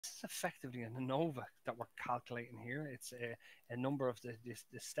This is effectively an ANOVA that we're calculating here. It's a number of the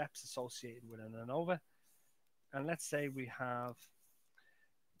steps associated with an ANOVA. And let's say we have,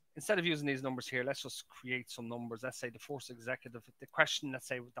 instead of using these numbers here, let's just create some numbers. Let's say the first executive, the question, let's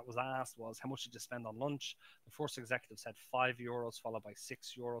say, that was asked was, how much did you spend on lunch? The first executive said €5, followed by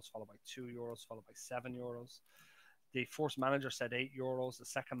 €6, followed by €2, followed by €7. The first manager said €8. The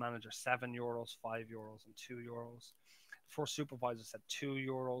second manager, €7, €5, and €2. The first supervisor said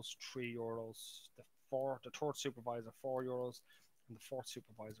 €2, €3. The third supervisor, €4. And the fourth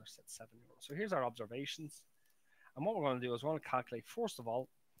supervisor said €7. So here's our observations. And what we're going to do is we're going to calculate, first of all,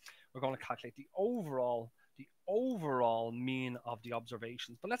 we're going to calculate the overall mean of the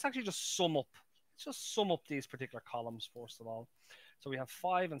observations. But let's actually just sum up. Let's just sum up these particular columns first of all. So we have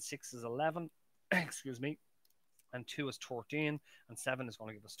 5 and 6 is 11, excuse me, and 2 is 13, and 7 is going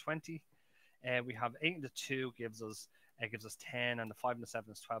to give us 20. We have 8 and the 2 gives us 10, and the 5 and the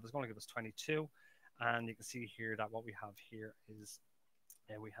 7 is 12. It's going to give us 22. And you can see here that what we have here is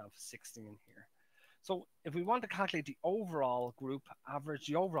we have 16 here. So if we want to calculate the overall group average,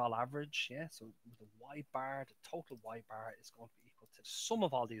 yeah, so the y bar, the total y bar is going to be equal to the sum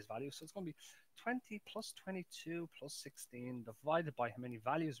of all these values. So it's going to be 20 plus 22 plus 16 divided by how many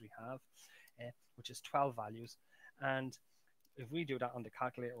values we have, which is 12 values. And if we do that on the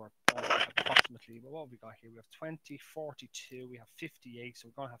calculator, approximately, well, what have we got here? We have 20, 42, we have 58. So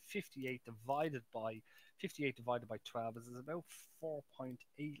we're going to have 58 divided by 12. This is about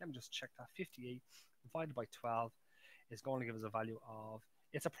 4.8. Let me just check that. 58 divided by 12 is going to give us a value of,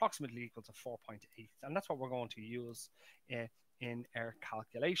 it's approximately equal to 4.8. And that's what we're going to use in our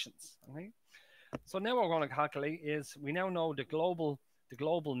calculations. Okay. So now what we're going to calculate is, we now know the global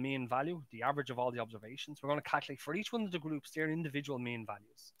mean value, the average of all the observations. We're going to calculate for each one of the groups their individual mean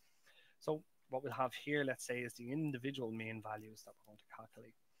values. So what we'll have here, let's say, is the individual mean values that we're going to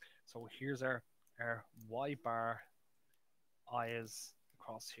calculate. So here's our y bar is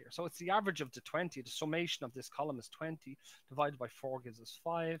across here. So it's the average of the 20. The summation of this column is 20 divided by 4 gives us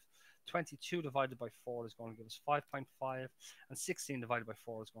 5. 22 divided by 4 is going to give us 5.5, and 16 divided by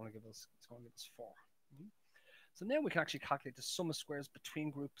 4 is going to give us 4. So now we can actually calculate the sum of squares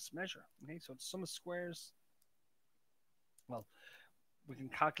between groups measure. Okay, so the sum of squares, well, we can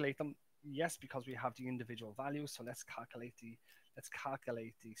calculate them, yes, because we have the individual values. So let's calculate the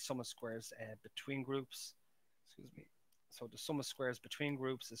sum of squares between groups. Excuse me. So the sum of squares between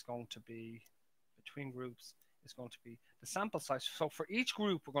groups is going to be the sample size. So for each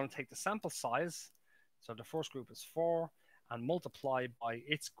group, we're going to take the sample size. So the first group is 4, and multiply by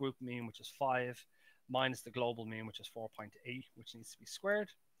its group mean, which is 5, minus the global mean, which is 4.8, which needs to be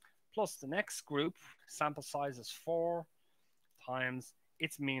squared, plus the next group, sample size is 4, times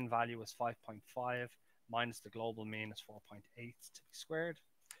its mean value is 5.5, minus the global mean is 4.8 to be squared,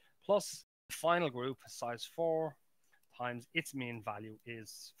 plus the final group, size 4, times its mean value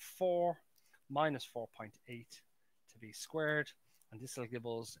is 4, minus 4.8 to be squared, and this will give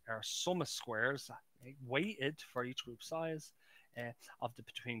us our sum of squares, weighted for each group size, of the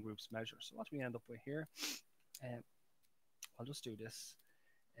between groups measure. So what do we end up with here? I'll just do this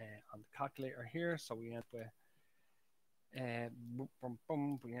on the calculator here. So we end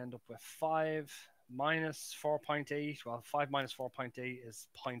up with 5 minus 4.8. Well, 5 minus 4.8 is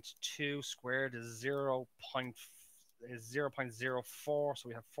 0.2 squared is 0.04. So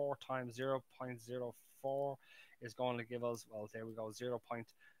we have 4 times 0.04 is going to give us, well, there we go,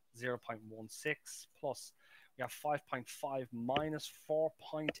 0.16 plus we have 5.5 minus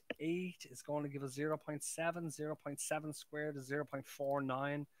 4.8 is going to give us 0.7. 0.7 squared is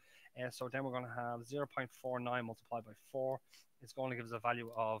 0.49. So then we're going to have 0.49 multiplied by 4 is going to give us a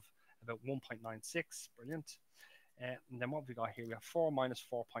value of about 1.96. Brilliant. And then what we got here, we have 4 minus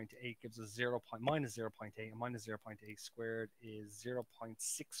 4.8 gives us minus 0.8, and minus 0.8 squared is 0.64.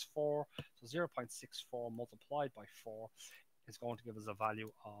 So 0.64 multiplied by 4 is going to give us a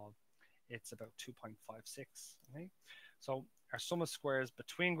value of, it's about 2.56. Okay? So our sum of squares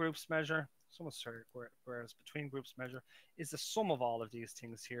between groups measure, is the sum of all of these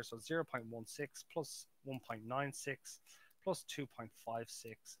things here. So 0.16 plus 1.96 plus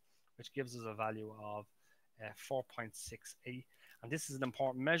 2.56, which gives us a value of 4.68. And this is an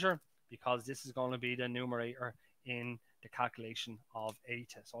important measure because this is going to be the numerator in the calculation of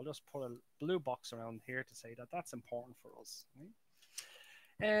eta. So I'll just put a blue box around here to say that that's important for us. Okay?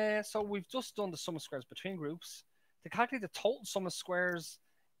 So we've just done the sum of squares between groups. To calculate the total sum of squares,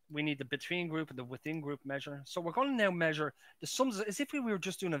 we need the between group and the within group measure. So we're going to now measure the sums as if we were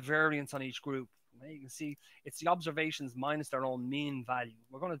just doing a variance on each group. You can see it's the observations minus their own mean value.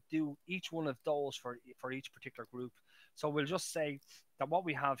 We're going to do each one of those for each particular group. So we'll just say that what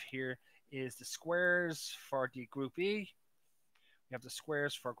we have here is the squares for the group E, we have the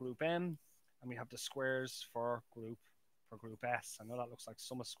squares for group M, and we have the squares for group S. I know that looks like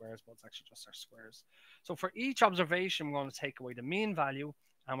sum of squares, but it's actually just our squares. So for each observation, we're going to take away the mean value,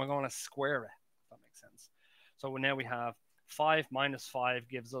 and we're going to square it, if that makes sense. So now we have 5 minus 5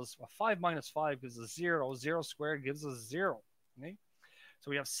 gives us, well, 5 minus 5 gives us 0. 0 squared gives us 0. Okay? So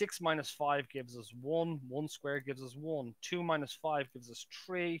we have 6 minus 5 gives us 1. 1 squared gives us 1. 2 minus 5 gives us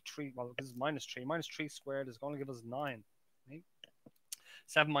 3. 3, well, this is minus 3. Minus 3 squared is going to give us 9. Okay?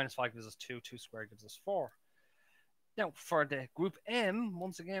 7 minus 5 gives us 2. 2 squared gives us 4. Now, for the group M,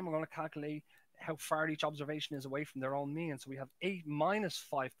 once again, we're going to calculate how far each observation is away from their own mean. So we have 8 minus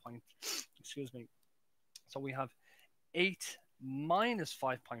 5 point, excuse me. So we have 8 minus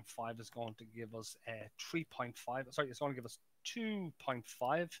 5.5 is going to give us 3.5. Sorry, it's going to give us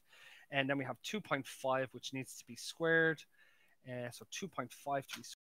 2.5. And then we have 2.5, which needs to be squared. So 2.5 to be